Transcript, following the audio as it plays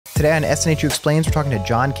Today on SNHU Explains, we're talking to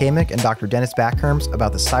Jon Kamyck and Dr. Dennis Backherms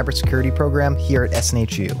about the cybersecurity program here at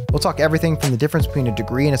SNHU. We'll talk everything from the difference between a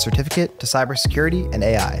degree and a certificate to cybersecurity and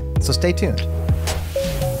AI. So stay tuned.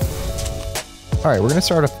 All right, we're going to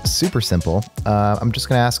start off super simple. I'm just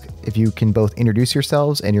going to ask if you can both introduce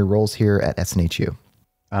yourselves and your roles here at SNHU.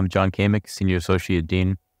 I'm Jon Kamyck, Senior Associate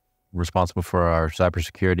Dean, responsible for our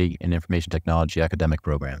cybersecurity and information technology academic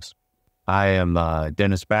programs. I am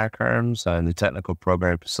Dennis Backherms. I'm the technical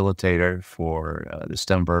program facilitator for the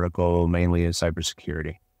STEM vertical, mainly in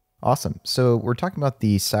cybersecurity. Awesome. So we're talking about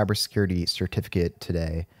the cybersecurity certificate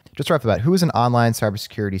today. Just right off the bat, who is an online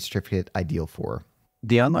cybersecurity certificate ideal for?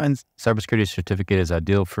 The online cybersecurity certificate is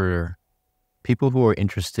ideal for people who are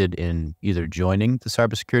interested in either joining the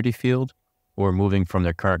cybersecurity field or moving from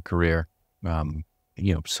their current career,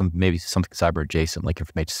 maybe something cyber adjacent like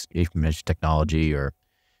information technology or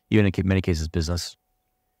even in many cases business,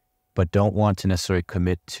 but don't want to necessarily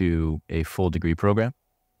commit to a full degree program.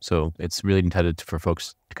 So it's really intended for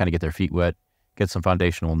folks to kind of get their feet wet, get some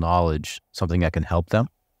foundational knowledge, something that can help them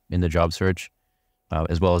in the job search,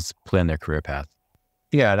 as well as plan their career path.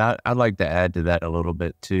 Yeah, and I'd like to add to that a little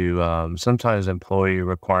bit too. Sometimes employee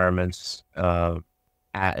requirements,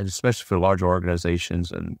 especially for large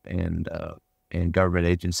organizations and government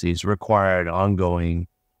agencies, require an ongoing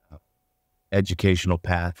educational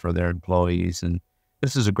path for their employees. And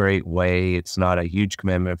this is a great way. It's not a huge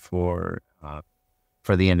commitment for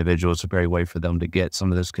the individual. It's a great way for them to get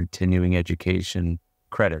some of this continuing education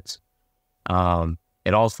credits.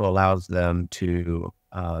 It also allows them to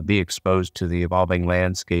be exposed to the evolving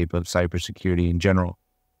landscape of cybersecurity in general.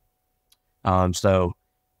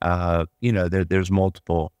 There's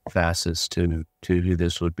multiple facets to who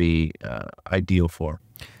this would be ideal for.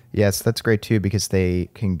 Yes, that's great too, because they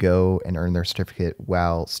can go and earn their certificate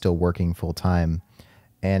while still working full time.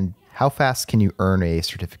 And how fast can you earn a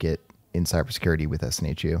certificate in cybersecurity with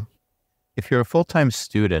SNHU? If you're a full-time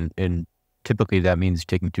student, and typically that means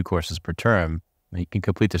taking 2 courses per term, you can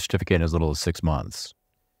complete the certificate in as little as 6 months.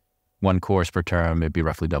 1 course per term, it'd be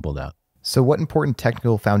roughly double that. So what important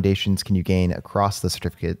technical foundations can you gain across the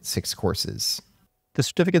certificate 6 courses? The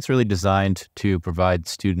certificate's really designed to provide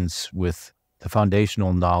students with the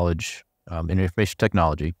foundational knowledge in information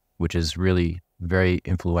technology, which is really very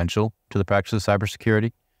influential to the practice of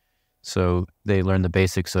cybersecurity. So they learn the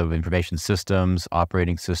basics of information systems,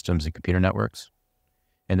 operating systems, and computer networks.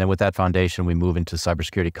 And then with that foundation, we move into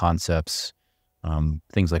cybersecurity concepts,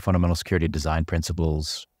 things like fundamental security design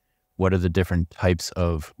principles. What are the different types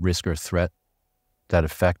of risk or threat that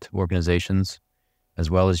affect organizations,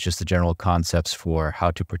 as well as just the general concepts for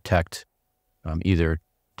how to protect either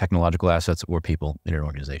technological assets or people in an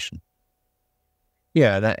organization.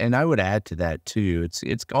 Yeah, and I would add to that too.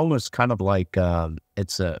 It's almost kind of like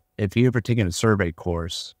if you ever taken a survey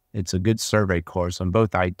course, it's a good survey course on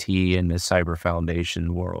both IT and the cyber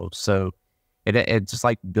foundation world. So it's just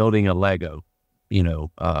like building a Lego,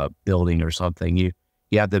 building or something. You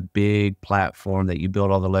have the big platform that you build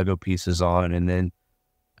all the Lego pieces on, and then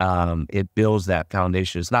it builds that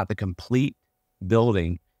foundation. It's not the complete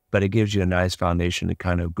building, but it gives you a nice foundation to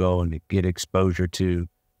kind of go and get exposure to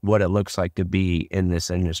what it looks like to be in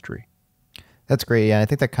this industry. That's great. Yeah, I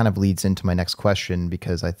think that kind of leads into my next question,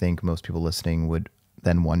 because I think most people listening would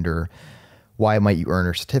then wonder, why might you earn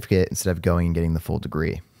a certificate instead of going and getting the full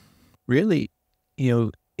degree? Really,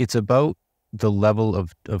 it's about the level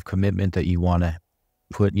of commitment that you want to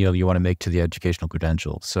put, you want to make to the educational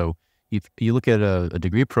credential. So if you look at a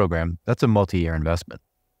degree program, that's a multi-year investment.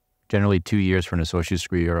 Generally 2 years for an associate's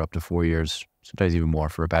degree, or up to 4 years, sometimes even more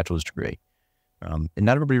for a bachelor's degree. And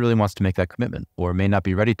not everybody really wants to make that commitment, or may not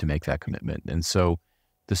be ready to make that commitment. And so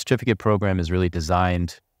the certificate program is really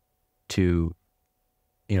designed to,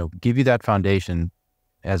 give you that foundation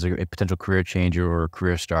as a potential career changer or a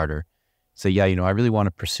career starter. Say, yeah, I really want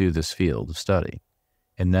to pursue this field of study,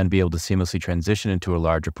 and then be able to seamlessly transition into a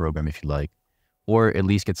larger program if you like, or at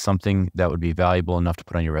least get something that would be valuable enough to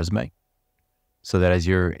put on your resume, so that as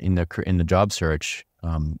you're in the job search,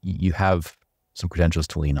 you have some credentials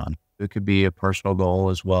to lean on. It could be a personal goal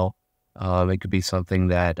as well. It could be something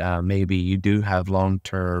that maybe you do have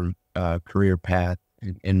long-term career path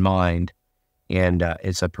in mind, and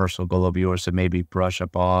it's a personal goal of yours to maybe brush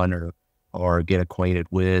up on or get acquainted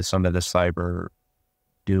with some of the cyber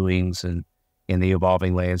doings and in the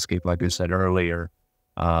evolving landscape, like I said earlier,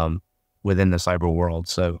 within the cyber world.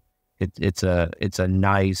 So it's a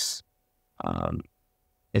nice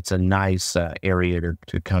area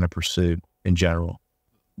to kind of pursue in general.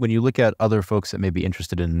 When you look at other folks that may be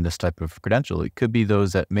interested in this type of credential, it could be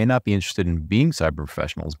those that may not be interested in being cyber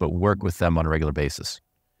professionals, but work with them on a regular basis.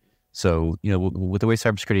 So, with the way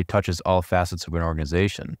cybersecurity touches all facets of an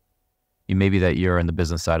organization, maybe that you're in the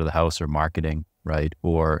business side of the house or marketing, right?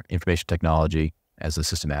 Or information technology as a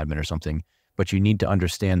system admin or something, but you need to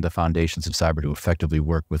understand the foundations of cyber to effectively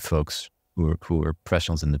work with folks who are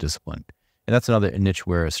professionals in the discipline. And that's another niche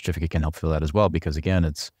where a certificate can help fill that as well, because again,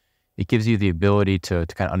 it gives you the ability to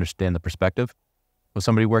kind of understand the perspective of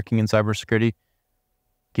somebody working in cybersecurity,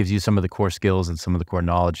 gives you some of the core skills and some of the core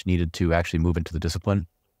knowledge needed to actually move into the discipline.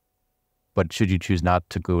 But should you choose not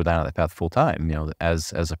to go down that path full time,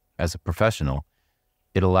 as a professional,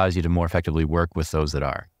 it allows you to more effectively work with those that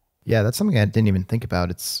are. Yeah, that's something I didn't even think about.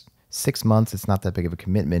 It's 6 months. It's not that big of a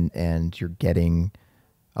commitment, and you're getting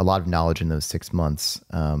a lot of knowledge in those 6 months.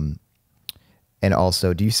 And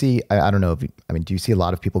also, do you see, I don't know, do you see a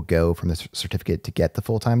lot of people go from the certificate to get the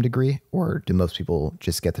full-time degree, or do most people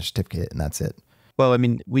just get the certificate and that's it? Well,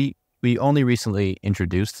 we only recently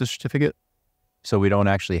introduced the certificate, so we don't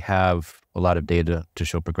actually have a lot of data to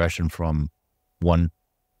show progression from one,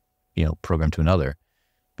 program to another,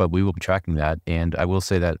 but we will be tracking that. And I will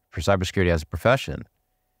say that for cybersecurity as a profession,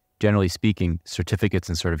 generally speaking, certificates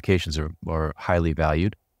and certifications are highly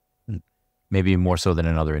valued, maybe more so than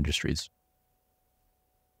in other industries.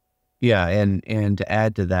 Yeah, and to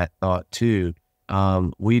add to that thought too,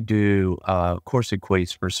 we do course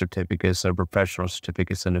equates for certificates or professional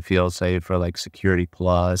certificates in the field, say for like Security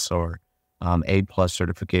Plus or A+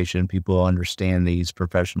 certification. People understand these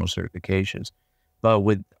professional certifications. But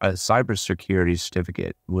with a cybersecurity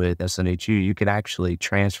certificate with SNHU, you can actually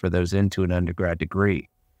transfer those into an undergrad degree.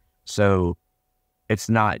 So it's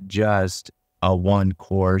not just a one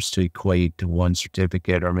course to equate to one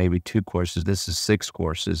certificate or maybe 2 courses. This is 6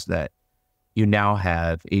 courses that you now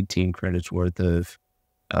have 18 credits worth of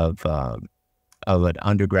an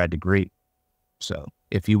undergrad degree. So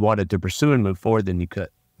if you wanted to pursue and move forward, then you could.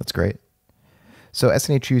 That's great. So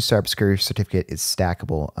SNHU cybersecurity certificate is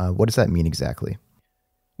stackable. What does that mean exactly?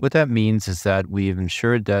 What that means is that we've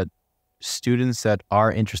ensured that students that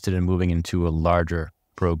are interested in moving into a larger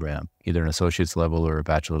program, either an associate's level or a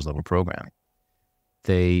bachelor's level program,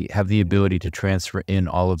 they have the ability to transfer in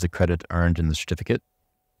all of the credit earned in the certificate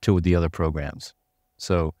to the other programs.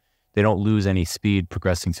 So they don't lose any speed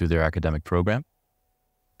progressing through their academic program.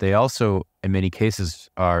 They also, in many cases,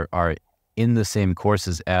 are in the same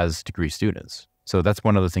courses as degree students. So that's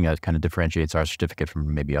one other thing that kind of differentiates our certificate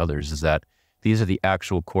from maybe others, is that these are the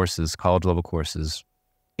actual courses, college level courses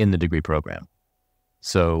in the degree program.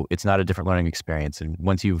 So it's not a different learning experience. And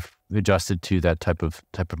once you've adjusted to that type of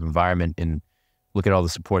environment and look at all the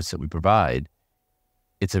supports that we provide,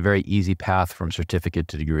 it's a very easy path from certificate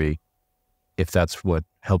to degree if that's what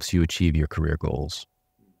helps you achieve your career goals.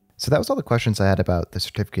 So that was all the questions I had about the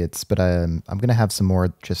certificates, but I'm going to have some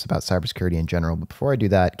more just about cybersecurity in general. But before I do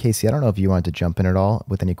that, Casey, I don't know if you wanted to jump in at all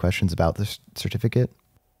with any questions about this certificate.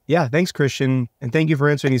 Yeah, thanks, Christian. And thank you for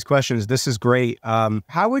answering these questions. This is great.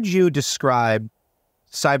 How would you describe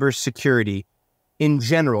cybersecurity in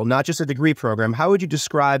general, not just a degree program? How would you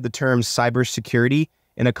describe the term cybersecurity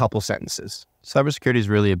in a couple sentences? Cybersecurity is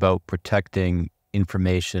really about protecting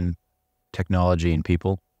information, technology, and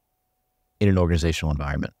people in an organizational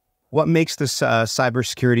environment. What makes this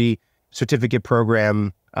cybersecurity certificate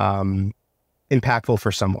program impactful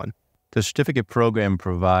for someone? The certificate program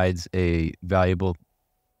provides a valuable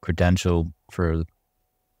credential for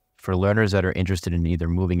learners that are interested in either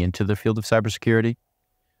moving into the field of cybersecurity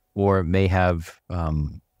or may have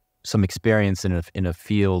some experience in a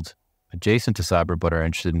field adjacent to cyber but are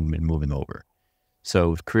interested in moving over.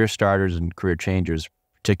 So career starters and career changers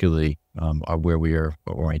particularly are where we are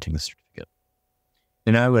orienting the certificate.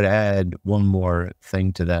 And I would add one more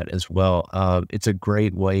thing to that as well. It's a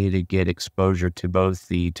great way to get exposure to both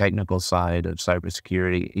the technical side of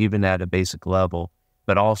cybersecurity, even at a basic level,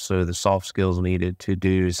 but also the soft skills needed to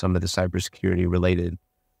do some of the cybersecurity related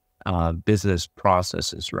business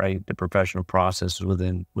processes, right? The professional processes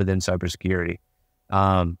within cybersecurity.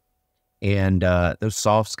 And those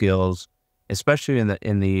soft skills, especially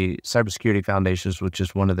in the cybersecurity foundations, which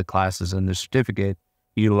is one of the classes in the certificate,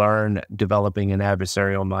 you learn developing an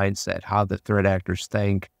adversarial mindset, how the threat actors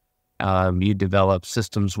think. You develop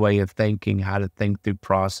systems way of thinking, how to think through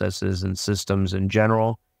processes and systems in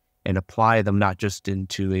general, and apply them not just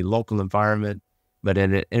into a local environment, but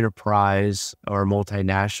in an enterprise or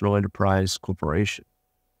multinational enterprise corporation.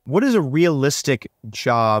 What is a realistic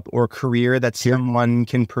job or career that someone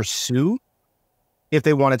can pursue if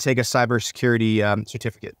they want to take a cybersecurity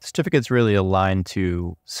certificate? Certificates really align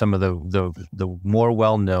to some of the more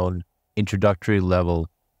well-known introductory level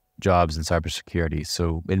jobs in cybersecurity.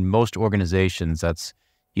 So in most organizations, that's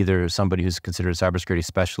either somebody who's considered a cybersecurity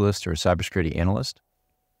specialist or a cybersecurity analyst.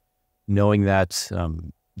 knowing that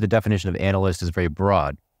the definition of analyst is very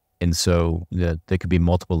broad. And so there could be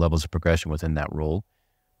multiple levels of progression within that role.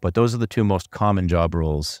 But those are the two most common job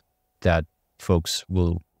roles that folks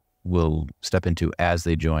will step into as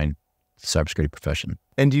they join the cybersecurity profession.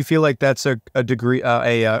 And do you feel like that's a degree,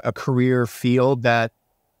 a career field that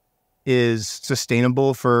is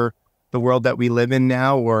sustainable for the world that we live in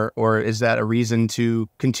now, or is that a reason to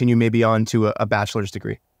continue maybe on to a bachelor's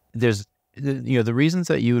degree? There's, the reasons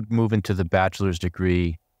that you would move into the bachelor's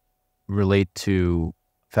degree relate to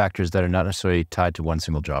factors that are not necessarily tied to one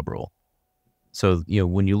single job role. So,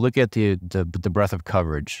 when you look at the breadth of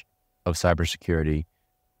coverage of cybersecurity,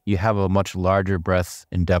 you have a much larger breadth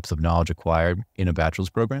and depth of knowledge acquired in a bachelor's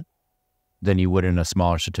program than you would in a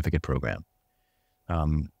smaller certificate program.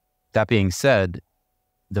 That being said,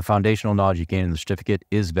 the foundational knowledge you gain in the certificate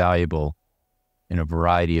is valuable in a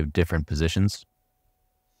variety of different positions,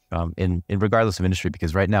 in regardless of industry,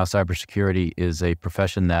 because right now cybersecurity is a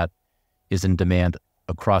profession that is in demand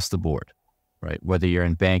across the board, right? Whether you're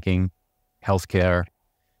in banking, healthcare,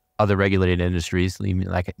 other regulated industries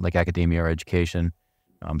like academia or education,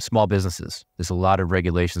 small businesses. There's a lot of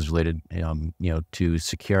regulations related, to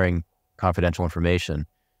securing confidential information.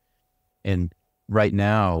 And right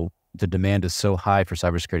now, the demand is so high for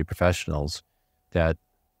cybersecurity professionals that,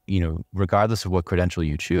 regardless of what credential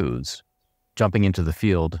you choose, jumping into the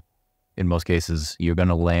field, in most cases, you're going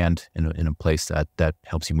to land in a place that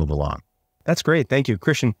helps you move along. That's great. Thank you.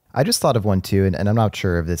 Christian. I just thought of one too, and I'm not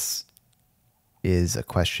sure if this is a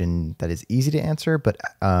question that is easy to answer, but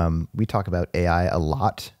we talk about AI a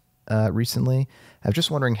lot recently. I was just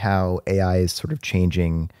wondering how AI is sort of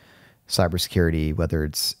changing cybersecurity, whether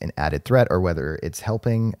it's an added threat or whether it's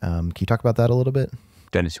helping. Can you talk about that a little bit?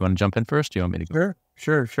 Dennis, you want to jump in first? Do you want me to go?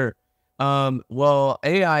 Sure. Well,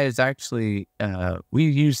 AI is actually, we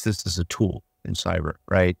use this as a tool in cyber,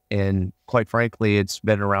 right? And quite frankly, it's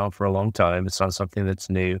been around for a long time. It's not something that's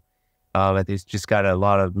new. It's just got a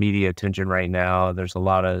lot of media attention right now. There's a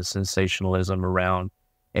lot of sensationalism around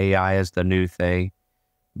AI as the new thing.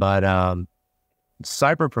 But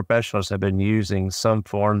cyber professionals have been using some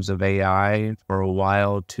forms of AI for a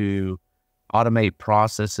while to automate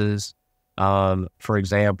processes. For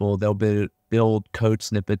example, they'll build code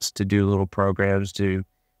snippets to do little programs to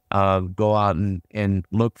go out and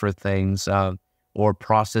look for things, or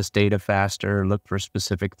process data faster, look for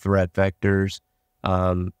specific threat vectors.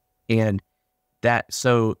 And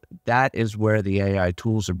that is where the AI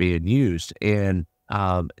tools are being used. And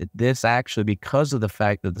this actually, because of the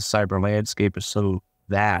fact that the cyber landscape is so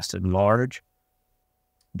vast and large,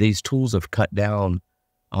 these tools have cut down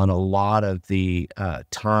on a lot of the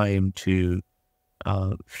time to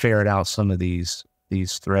ferret out some of these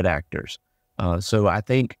threat actors. So I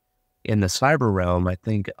think in the cyber realm, I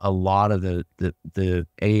think a lot of the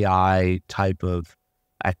AI type of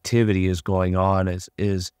activity is going on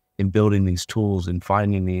is in building these tools and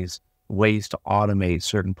finding these ways to automate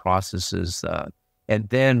certain processes. And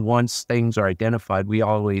then once things are identified, we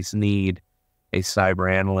always need a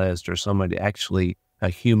cyber analyst or somebody, actually a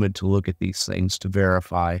human, to look at these things to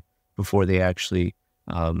verify before they actually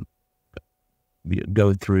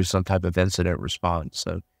go through some type of incident response.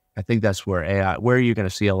 So I think that's where you're going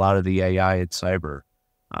to see a lot of the AI in cyber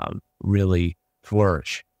really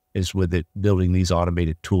flourish, is with it building these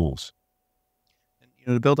automated tools.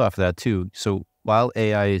 To build off of that too, so while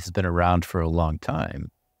AI has been around for a long time,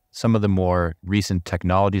 some of the more recent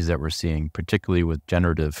technologies that we're seeing, particularly with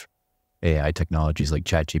generative AI technologies like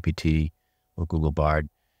ChatGPT or Google Bard,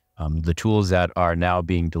 the tools that are now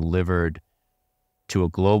being delivered to a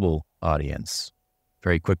global audience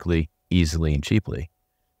very quickly, easily, and cheaply,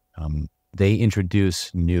 they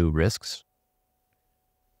introduce new risks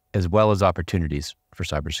as well as opportunities for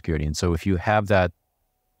cybersecurity. And so if you have that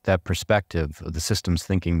perspective of the systems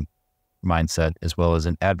thinking mindset as well as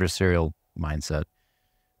an adversarial mindset,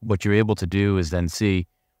 what you're able to do is then see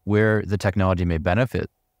where the technology may benefit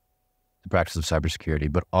the practice of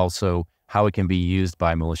cybersecurity, but also how it can be used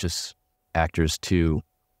by malicious actors to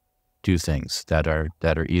do things that are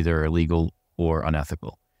either illegal or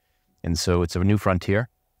unethical. And so it's a new frontier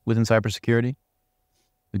within cybersecurity.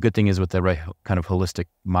 The good thing is, with the right kind of holistic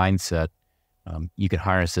mindset, you can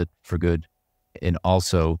harness it for good and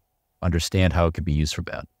also understand how it could be used for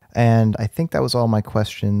bad. And I think that was all my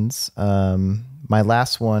questions. My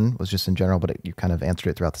last one was just in general, but you kind of answered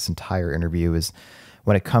it throughout this entire interview, is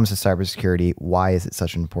when it comes to cybersecurity, why is it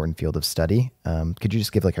such an important field of study? Could you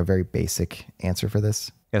just give like a very basic answer for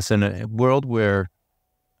this? Yes, in a world where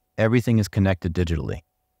everything is connected digitally,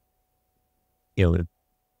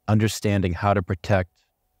 understanding how to protect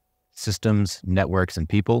systems, networks, and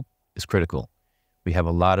people is critical. We have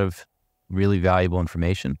a lot of really valuable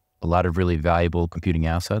information, a lot of really valuable computing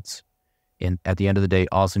assets. And at the end of the day,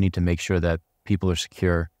 also need to make sure that people are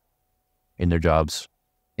secure in their jobs,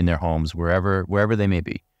 in their homes, wherever they may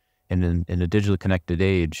be. And in a digitally connected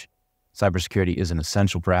age, cybersecurity is an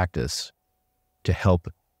essential practice to help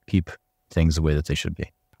keep things the way that they should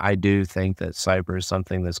be. I do think that cyber is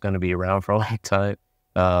something that's going to be around for a long time.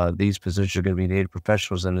 These positions are going to be needed.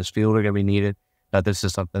 Professionals in this field are going to be needed. This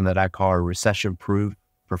is something that I call a recession-proof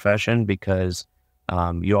profession, because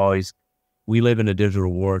we live in a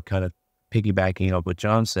digital world, kind of piggybacking up what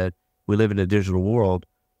Jon said. We live in a digital world.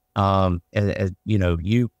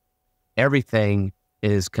 Everything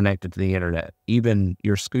is connected to the internet. Even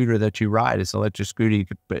your scooter that you ride is an electric scooter.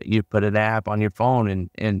 You put an app on your phone,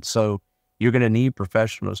 and so you're going to need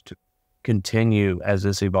professionals to continue as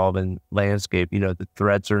this evolving landscape. The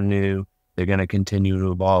threats are new. They're going to continue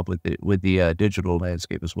to evolve with the digital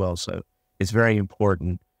landscape as well. So it's very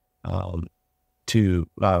important for the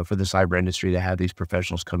cyber industry to have these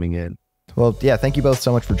professionals coming in. Well, yeah, thank you both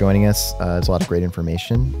so much for joining us. It's a lot of great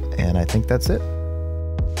information, and I think that's it.